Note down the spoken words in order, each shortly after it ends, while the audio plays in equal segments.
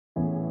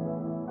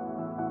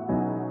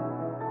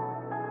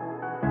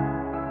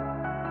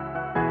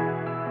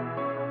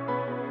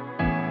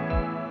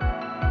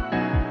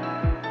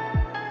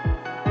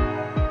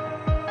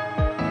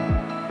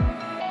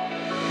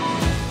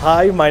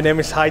Hi, my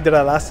name is Haider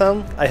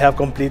Al-Assam. I have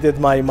completed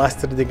my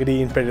master's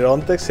degree in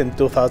periodontics in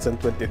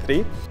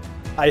 2023.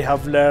 I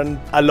have learned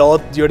a lot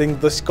during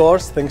this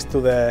course thanks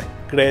to the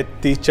great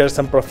teachers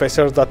and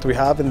professors that we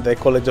have in the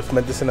College of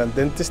Medicine and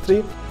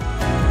Dentistry.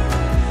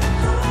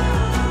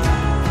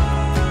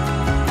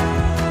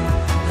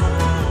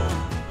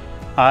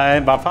 I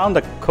found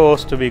the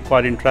course to be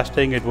quite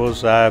interesting. It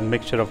was a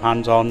mixture of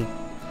hands-on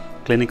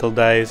clinical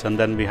days, and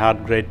then we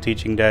had great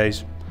teaching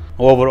days.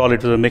 Overall,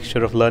 it was a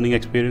mixture of learning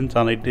experience,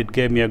 and it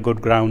gave me a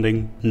good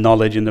grounding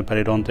knowledge in the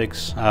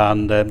periodontics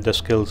and the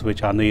skills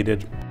which are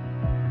needed.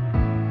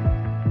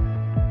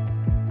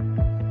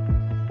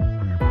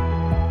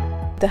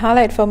 The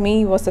highlight for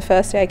me was the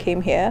first day I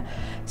came here.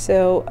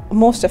 So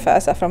most of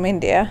us are from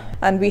India,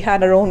 and we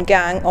had our own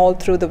gang all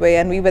through the way,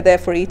 and we were there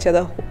for each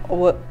other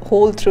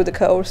whole through the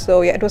course.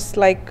 So yeah, it was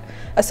like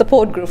a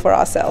support group for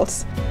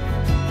ourselves.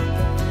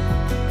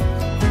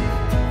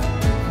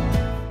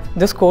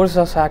 This course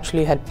has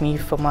actually helped me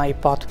for my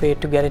pathway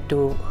to get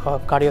into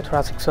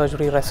cardiothoracic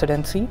surgery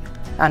residency,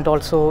 and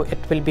also it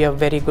will be a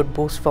very good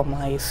boost for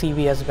my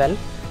CV as well.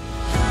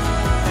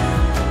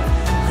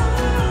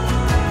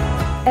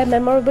 A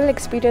memorable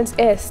experience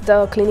is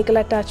the clinical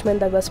attachment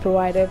that was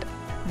provided.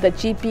 The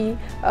GP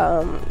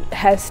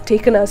has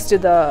taken us to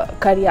the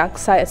cardiac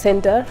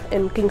center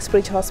in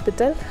Kingsbridge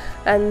Hospital,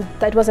 and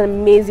that was an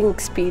amazing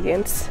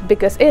experience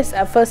because it's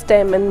the first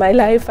time in my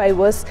life I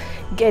was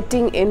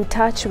getting in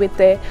touch with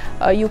the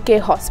UK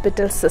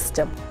hospital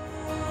system.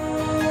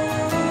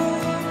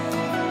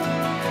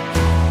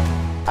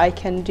 I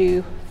can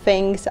do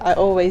things I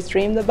always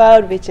dreamed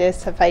about, which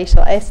is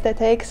facial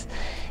aesthetics,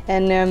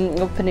 and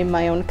opening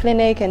my own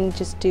clinic and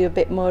just do a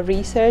bit more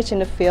research in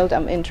the field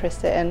I'm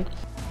interested in.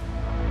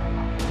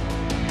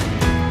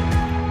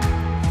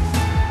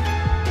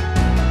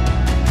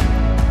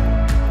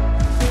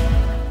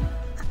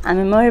 A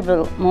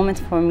memorable moment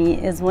for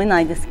me is when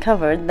I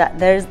discovered that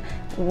there's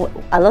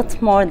a lot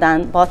more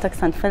than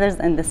Botox and fillers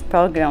in this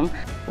program.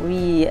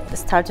 We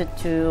started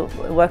to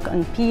work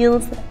on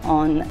peels,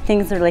 on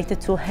things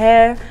related to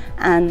hair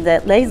and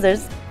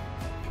lasers.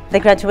 The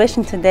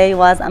graduation today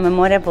was a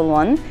memorable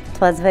one.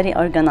 It was very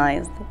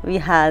organized. We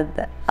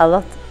had a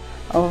lot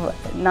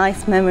of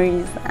nice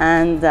memories,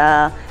 and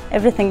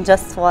everything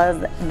just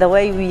was the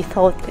way we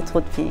thought it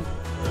would be.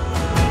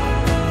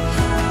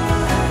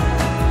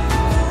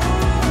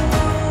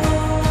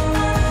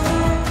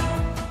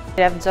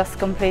 I have just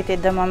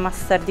completed my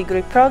master's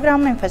degree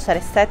program in facial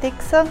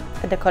aesthetics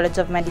at the College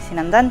of Medicine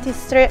and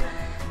Dentistry,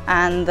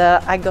 and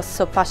I got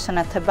so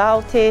passionate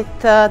about it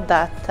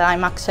that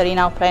I'm actually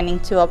now planning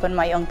to open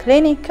my own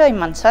clinic in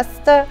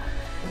Manchester.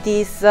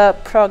 This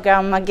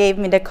program gave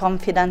me the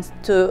confidence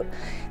to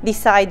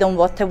decide on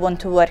what I want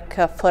to work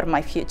for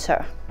my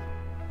future.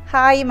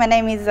 Hi, my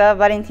name is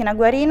Valentina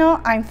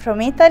Guarino. I'm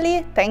from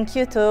Italy. Thank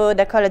you to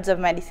the College of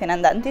Medicine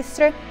and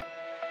Dentistry.